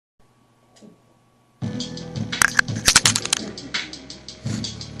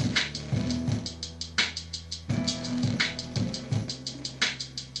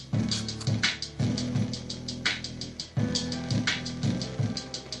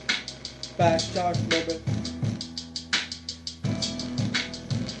Back shots, baby.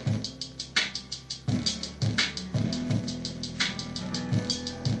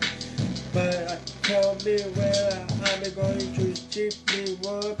 But tell me where I'm going to keep me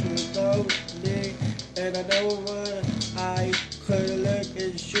warm without me. And I know what I could look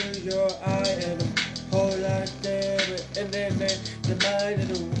into your eye and hold out there. And then the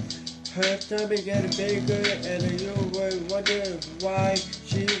mind of her stomach getting bigger. And you would wonder why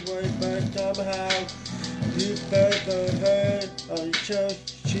she was, but somehow you further her until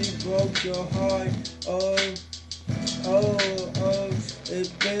she broke your heart. Oh, it's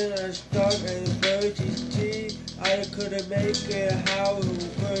been a start and a virgin's tea. I couldn't make it, how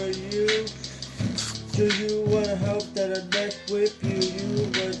were you? Do you want to help that I met with you? You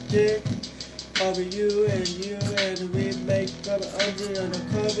were thick of you, and we make up under the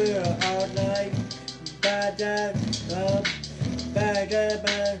cover all night. Bad,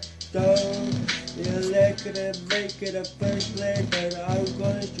 don't you're lucky to make it a first place, but I'm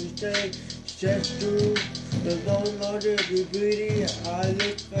going to stay just through the no longer be greedy. I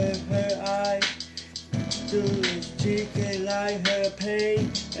look at her eye, through she can lie her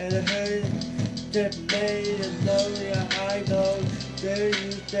pain and her that made and know I know. There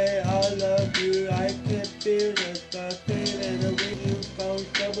you say I love you, I can feel the pain, and when you found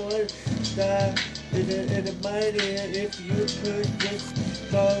someone that in the mind, if you could just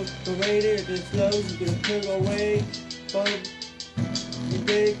go parade it and slow, you can pull away from the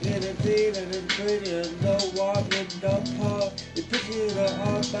big and the clean and the pretty and no walk and no talk. You picture the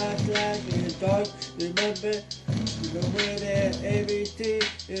hard backslash and the dark. Remember the way that everything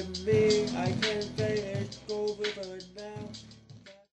in me, I can't say it's over now.